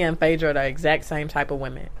Kenya and Phaedra are the exact same type of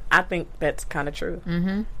women. I think that's kind of true.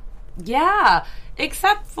 Mm-hmm. Yeah,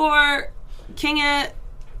 except for Kenya.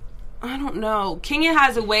 I don't know. Kenya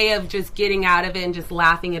has a way of just getting out of it and just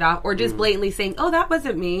laughing it off, or just blatantly saying, "Oh, that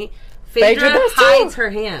wasn't me." Phaedra hides her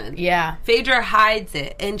hand. Yeah. Phaedra hides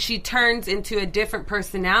it, and she turns into a different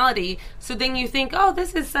personality. So then you think, oh,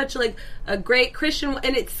 this is such like a great Christian,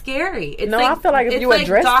 and it's scary. It's I feel like if you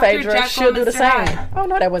address Phaedra, she'll do the same. Oh,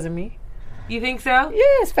 no, that wasn't me. You think so?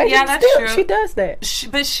 Yes, Phaedra. Yeah, that's true. She does that.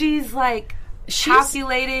 But she's like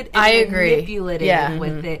calculated and manipulative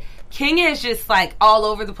with it. Kenya is just like all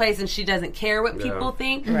over the place and she doesn't care what people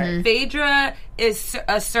think. Right. Phaedra is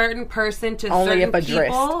a certain person to only certain if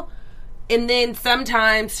addressed. people. And then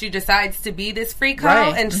sometimes she decides to be this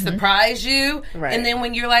freako and surprise you. Right. And then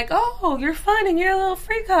when you're like, oh, you're fun and you're a little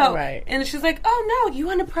freako. Right. And she's like, oh, no, you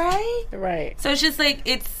want to pray? Right. So it's just like,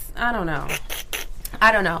 I don't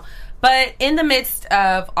know. But in the midst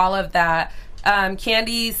of all of that,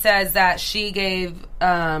 Kandi says that she gave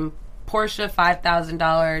Portia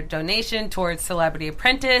 $5,000 donation towards Celebrity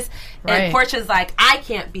Apprentice. And Portia's like, I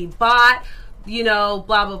can't be bought. You know,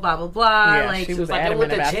 blah, blah, blah, blah, blah. Yeah, like, she was like, it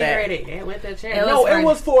went to charity. It went to charity. It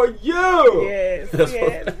was for you. Yes. And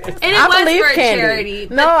it was for charity.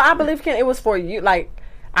 No, I believe it was for you. Like,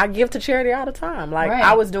 I give to charity all the time. Like,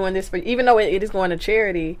 I was doing this for you. Even though it is going to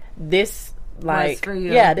charity, this, like, for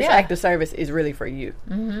you. This act of service is really for you.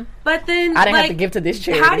 Mm-hmm. But then, I didn't have to give to this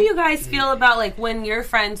charity. How do you guys feel about, like, when you're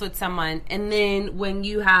friends with someone and then when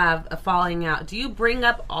you have a falling out, do you bring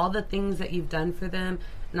up all the things that you've done for them?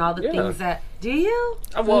 And all the things that... Do you?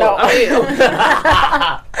 Well, no. I'm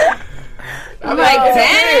like,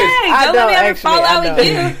 dang! Don't let me ever fall out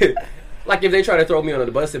with you. Like, if they try to throw me under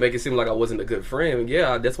the bus to make it seem like I wasn't a good friend,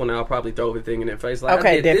 that's when I'll probably throw everything in their face. Like,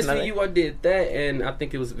 I did this for you, I did that, and I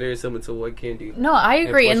think it was very similar to what Kandi... No, I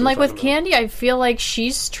agree. And, like, with Kandi, I feel like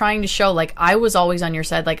she's trying to show, like, I was always on your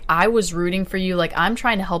side. Like, I was rooting for you. Like, I'm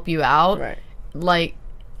trying to help you out. Right. Like,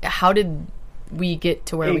 how did... we get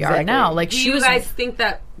to where we are now. Like, do you guys think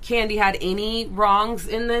that Kandi had any wrongs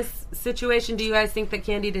in this situation? Do you guys think that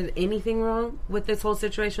Kandi did anything wrong with this whole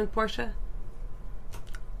situation with Portia?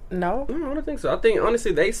 No, I don't think so. I think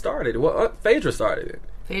honestly they started. Well, Phaedra started it.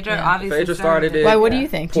 Phaedra started it. Why? What do you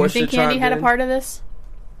think? Do you think Kandi had a part of this?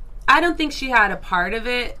 I don't think she had a part of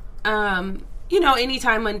it. You know,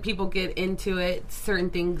 anytime when people get into it, certain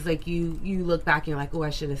things, like, you look back and you're like, oh, I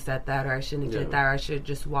should have said that, or I shouldn't have did that, or I should have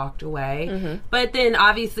just walked away. Mm-hmm. But then,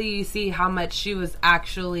 obviously, you see how much she was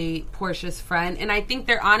actually Portia's friend. And I think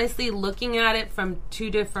they're honestly looking at it from two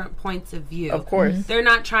different points of view. Of course. Mm-hmm. They're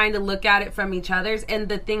not trying to look at it from each other's. And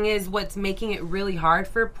the thing is, what's making it really hard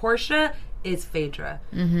for Portia is Phaedra.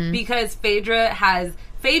 Mm-hmm. Because Phaedra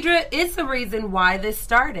is the reason why this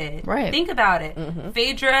started. Right. Think about it. Mm-hmm.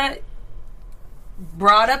 Phaedra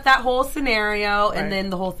brought up that whole scenario and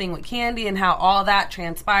then the whole thing with Kandi and how all that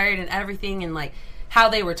transpired and everything and, like, how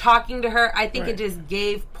they were talking to her. I think it just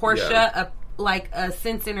gave Portia a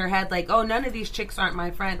sense in her head, like, oh, none of these chicks aren't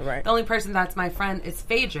my friend. Right. The only person that's my friend is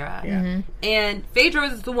Phaedra. Yeah. Mm-hmm. And Phaedra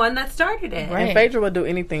was the one that started it. Right. And Phaedra would do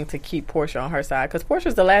anything to keep Portia on her side, because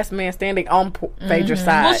Portia's the last man standing on Phaedra's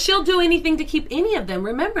side. Well, she'll do anything to keep any of them.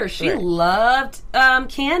 Remember, she loved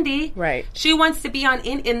Kandi. Right. She wants to be on,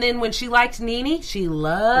 and then when she liked Nene, she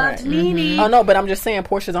loved Nene. Mm-hmm. Oh, no, but I'm just saying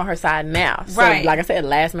Portia's on her side now. So, like I said,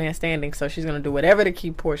 last man standing, so she's going to do whatever to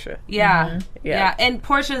keep Portia. Yeah. Mm-hmm. Yeah. And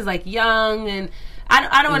Portia's, like, young, and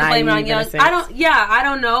I don't want to blame her on young. I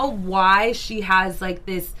don't know why she has, like,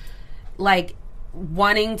 this, like,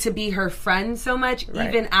 wanting to be her friend so much,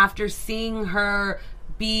 even after seeing her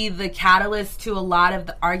be the catalyst to a lot of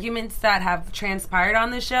the arguments that have transpired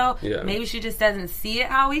on the show. Yeah. Maybe she just doesn't see it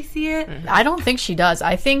how we see it. I don't think she does.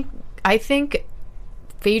 I think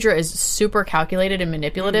Phaedra is super calculated and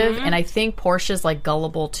manipulative, and I think Portia's, like,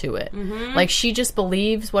 gullible to it. Mm-hmm. Like, she just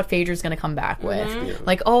believes what Phaedra's going to come back with. Yeah.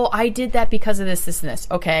 Like, oh, I did that because of this, this, and this.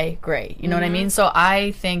 Okay, great. You know what I mean? So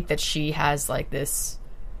I think that she has, like, this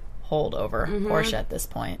hold over Portia at this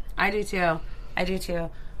point. I do too.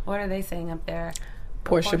 What are they saying up there?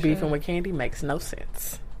 Portia beefing with Kandi makes no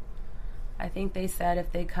sense. I think they said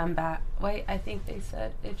if they come back. Wait, I think they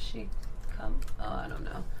said if she come. Oh, I don't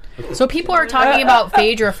know. So people are talking about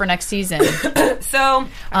Phaedra for next season.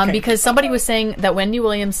 Because somebody was saying that Wendy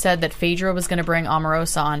Williams said that Phaedra was going to bring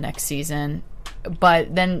Omarosa on next season,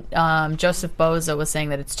 but then Joseph Boza was saying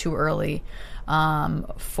that it's too early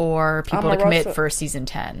for people to commit for season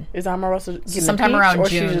 10. Is Omarosa getting sometime around or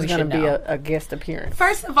June? She's just going to be a guest appearance.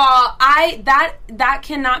 First of all, that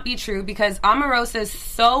cannot be true, because Omarosa is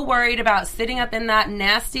so worried about sitting up in that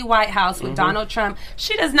nasty White House with Donald Trump.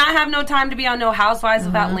 She does not have no time to be on no Housewives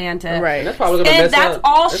of Atlanta. Right. That's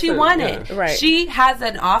all she wanted. Yeah. Right. She has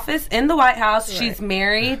an office in the White House. Right. She's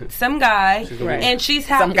married some guy, and she's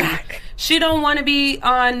happy. Some guy. She don't want to be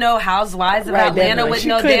on no Housewives of Atlanta with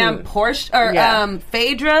no damn Porsche or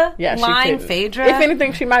Phaedra. Yeah, lying Phaedra. If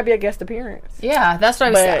anything, she might be a guest appearance. Yeah, that's what I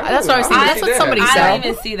was saying. That's what I was saying. That's what somebody said. I don't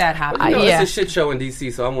even see that happening. It's a shit show in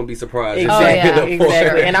DC, so I won't be surprised.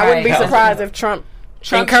 Exactly. And I wouldn't be surprised if Trump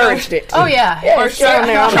encouraged it. Oh yeah. Yeah, it's on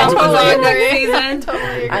there. Trump was on next season.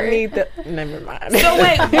 Totally agree. I need the. Never mind. So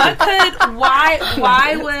wait,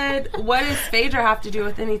 what does Phaedra have to do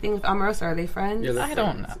with anything with Omarosa? Are they friends? Yeah, I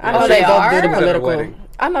don't know. I know they both are. do the political. Wedding.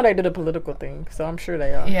 I know they do the political thing, so I'm sure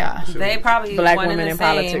they are. Yeah. They probably Black one women and in the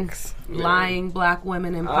same. politics. Lying black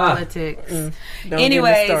women in politics. Don't get me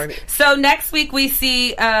Anyways, started. so next week we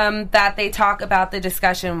see that they talk about the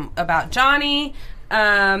discussion about Johnny.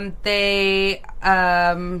 Phaedra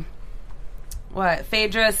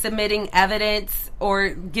submitting evidence or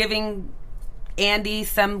giving Andy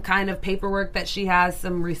some kind of paperwork that she has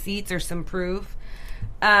some receipts or some proof.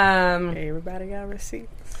 Everybody got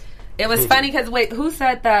receipts. It was funny because who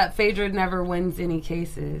said that Phaedra never wins any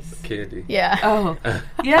cases? Candy. Yeah. Oh,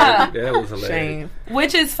 yeah. That was hilarious. Shame.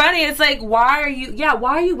 Which is funny. It's like, why are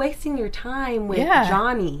you wasting your time with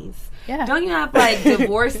Johnny's? Yeah. Don't you have like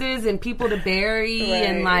divorces and people to bury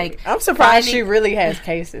and like? I'm surprised she really has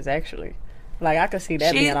cases. Actually, like I could see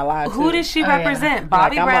that being a lie. Who too. does she represent?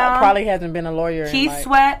 Bobby Brown. Probably hasn't been a lawyer. Keith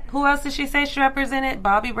Sweat. Who else did she say she represented?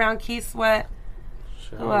 Bobby Brown, Keith Sweat.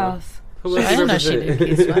 Who else? I didn't know she did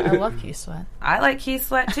Keith Sweat. I love Keith Sweat. I like Keith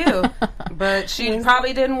Sweat too, but she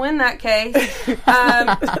probably didn't win that case.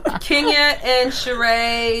 Kenya and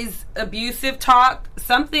Sheree's abusive talk.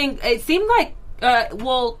 Something. It seemed like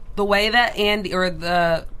the way that Andy or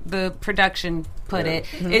the production put it,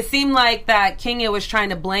 it seemed like that Kenya was trying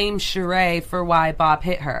to blame Sheree for why Bob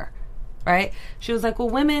hit her. Right? She was like, well,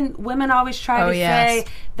 women always try to say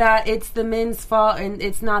that it's the men's fault and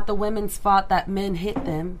it's not the women's fault that men hit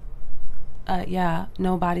them.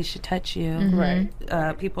 Nobody should touch you. Right.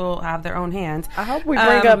 People have their own hands. I hope we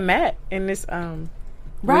bring up Matt in this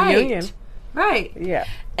reunion. Right. Yeah.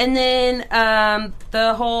 And then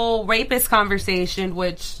the whole rapist conversation,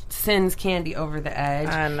 which sends Candy over the edge.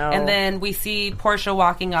 I know. And then we see Portia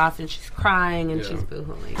walking off and she's crying and she's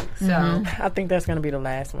boohooing. So I think that's going to be the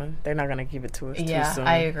last one. They're not going to give it to us too soon.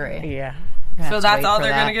 I agree. Yeah. So that's all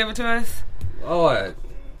they're going to give it to us? Oh,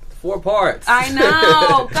 4 parts. I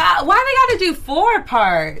know. God, why they got to do 4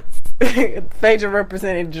 parts? Phaedra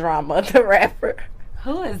represented Drama, the rapper.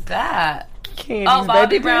 Who is that? Candy's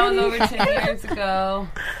Bobby baby Brown daddy. was over 10 years ago.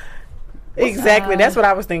 Exactly. That's what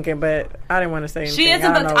I was thinking, but I didn't want to say anything. She isn't.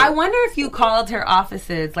 I wonder if you called her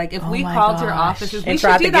offices. Like, if we called her offices, we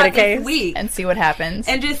should do that this week and see what happens,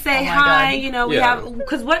 and just say hi. You know, we have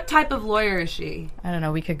because what type of lawyer is she? I don't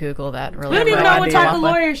know. We could Google that. Really, we don't even know what type of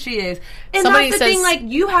lawyer she is. And somebody that's the says thing. Like,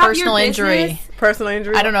 you have personal your injury. Personal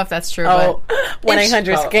injury. I don't know if that's true. Oh,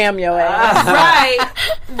 1-800-SCAM your ass.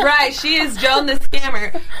 Right. She is Joan the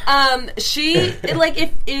scammer. She like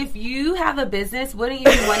if you have a business, wouldn't you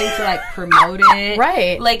be wanting to like promote it?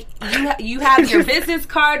 Right. Like you have your business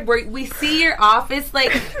card where we see your office.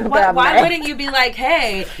 Like why wouldn't you be like,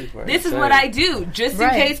 hey, this is what I do, just in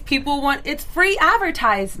case people want. It's free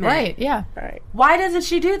advertisement. Right. Yeah. Right. Why doesn't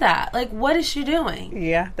she do that? Like, what is she doing?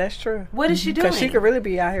 Yeah, that's true. What is she doing? Because she could really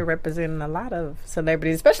be out here representing a lot of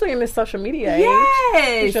celebrities, especially in this social media yes.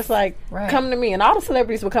 age. It's just like, come to me. And all the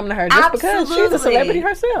celebrities would come to her just because she's a celebrity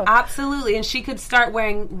herself. Absolutely. And she could start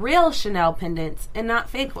wearing real Chanel pendants and not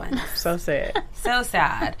fake ones. So sad. So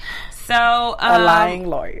sad. So a lying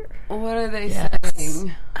lawyer. What are they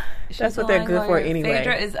saying? That's what they're good for anyway.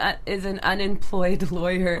 Phaedra is an unemployed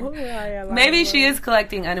lawyer. Oh, yeah, maybe she is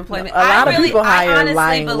collecting unemployment. A lot of people hire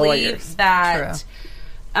lying believe lawyers. That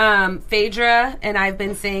Phaedra, and I've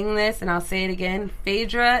been saying this, and I'll say it again,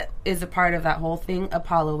 Phaedra is a part of that whole thing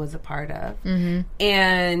Apollo was a part of. Mm-hmm.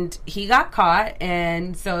 And he got caught,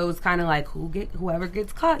 and so it was kind of like, whoever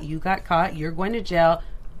gets caught, you got caught, you're going to jail.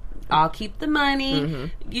 I'll keep the money.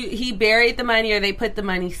 Mm-hmm. He buried the money, or they put the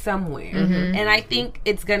money somewhere. Mm-hmm. And I think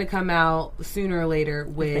it's going to come out sooner or later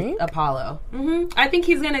with Apollo. Mm-hmm. I think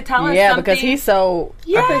he's going to tell us something. Yeah, because he's so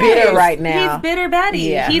bitter right now. He's bitter Betty.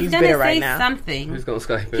 Yeah, he's going to say right something. He's going to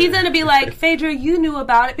Skype. He's going to be like, Phaedra, you knew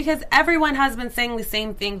about it, because everyone has been saying the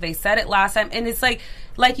same thing. They said it last time. And it's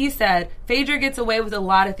like you said, Phaedra gets away with a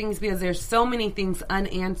lot of things because there's so many things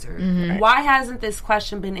unanswered. Mm-hmm. Why hasn't this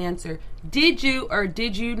question been answered? Did you or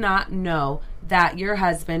did you not know that your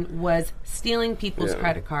husband was stealing people's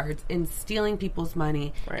credit cards and stealing people's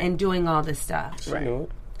money and doing all this stuff? Right.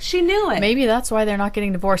 She knew it. Maybe that's why they're not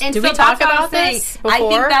getting divorced. And Did so we talk about this before? I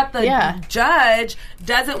think that the judge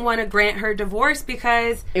doesn't want to grant her divorce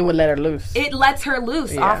because it would let her loose. It lets her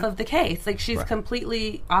loose off of the case. Like, she's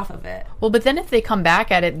completely off of it. Well, but then if they come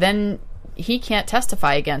back at it, then he can't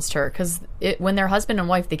testify against her, because when they're husband and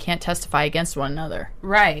wife, they can't testify against one another.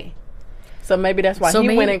 Right. So maybe that's why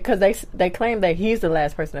he went in, because they claim that he's the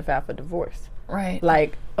last person to file for divorce. Right.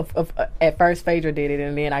 Like, at first Phaedra did it,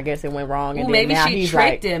 and then I guess it went wrong. And then maybe now she he's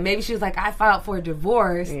tricked like, him. Maybe she was like, I filed for a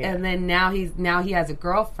divorce, and then now he has a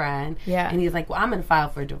girlfriend. Yeah. And he's like, well, I'm going to file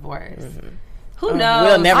for divorce. Mm-hmm. Who knows?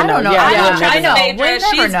 We'll never know. I don't know. Yeah, I know. Phaedra, We'll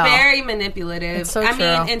never she's know. very manipulative. It's so I true.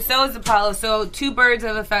 mean, and so is Apollo. So 2 birds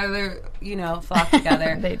of a feather, flock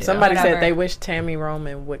together. They do. somebody Whatever. said they wish Tammy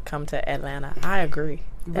Roman would come to Atlanta. I agree.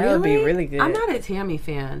 That would be really good. I'm not a Tammy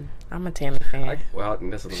fan. I'm a Tammy fan.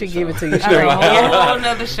 She give it to you That's straight. a whole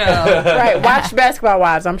nother show. Right. Watch Basketball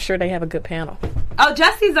Wives. I'm sure they have a good panel. Oh,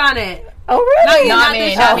 Jesse's on it. Oh, really? Not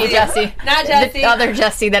me, Jesse. Not Jesse. The other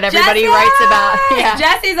Jesse that everybody Jesse! writes about. Yeah.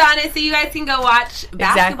 Jesse's on it, so you guys can go watch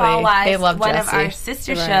Basketball Wives, They love one Jesse. of our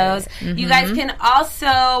sister Right. shows. You guys can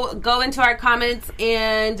also go into our comments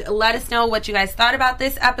and let us know what you guys thought about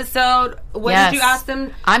this episode. What did you ask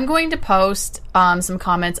them? I'm going to post some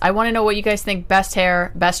comments. I want to know what you guys think best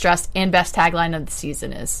hair, best dressed, and best tagline of the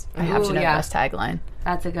season is. I have to know best tagline.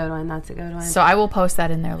 That's a good one. That's a good one. So I will post that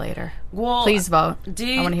in there later. Well, please vote.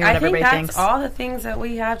 I want to hear what everybody that's thinks. all the things that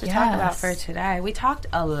we have to talk about for today. We talked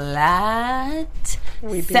a lot.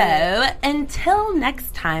 We did. So until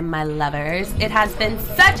next time, my lovers, it has been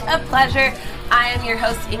such a pleasure. I am your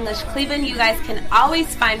host, English Cleveland. You guys can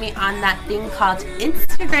always find me on that thing called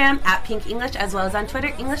Instagram at Pink English, as well as on Twitter,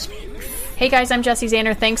 English Pinks. Hey guys, I'm Jessie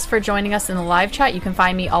Zaner. Thanks for joining us in the live chat. You can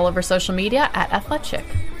find me all over social media at Athletic.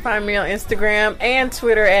 Find me on Instagram and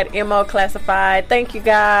Twitter at MO Classified. Thank you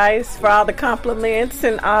guys for all the compliments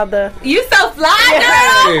and all the... You so fly,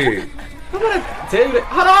 girl! Hey, I'm gonna tell you that.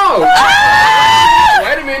 Hold on.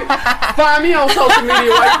 Wait a minute. Find me on social media.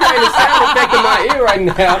 Why you playing the sound effect in my ear right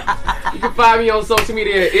now? You can find me on social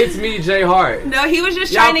media. It's me, Jay Hart. No, he was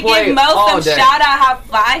just Y'all trying to play give Mo all some day. shout out how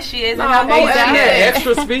fly she is. No, and how I'm amazing that she is.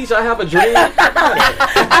 extra speech. I have a dream. I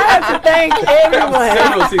have to thank everyone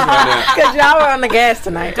Several seats right because y'all were on the gas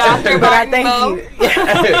tonight. Dr. But I Martin thank Mo. you.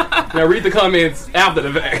 now read the comments after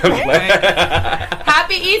the fact.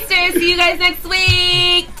 Happy Easter. See you guys next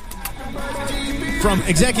week. From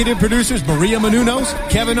executive producers Maria Menounos,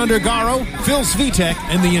 Kevin Undergaro, Phil Svitek,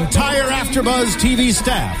 and the entire AfterBuzz TV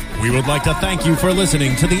staff, we would like to thank you for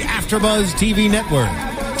listening to the AfterBuzz TV network.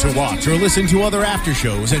 To watch or listen to other after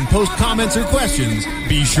shows and post comments or questions,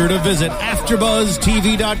 be sure to visit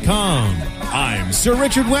AfterBuzzTV.com. I'm Sir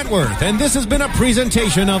Richard Wentworth, and this has been a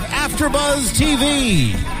presentation of AfterBuzz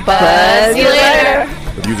TV. Buzz you later.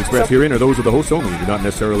 The views expressed herein are those of the hosts only and do not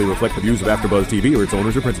necessarily reflect the views of AfterBuzz TV or its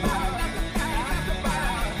owners or principals.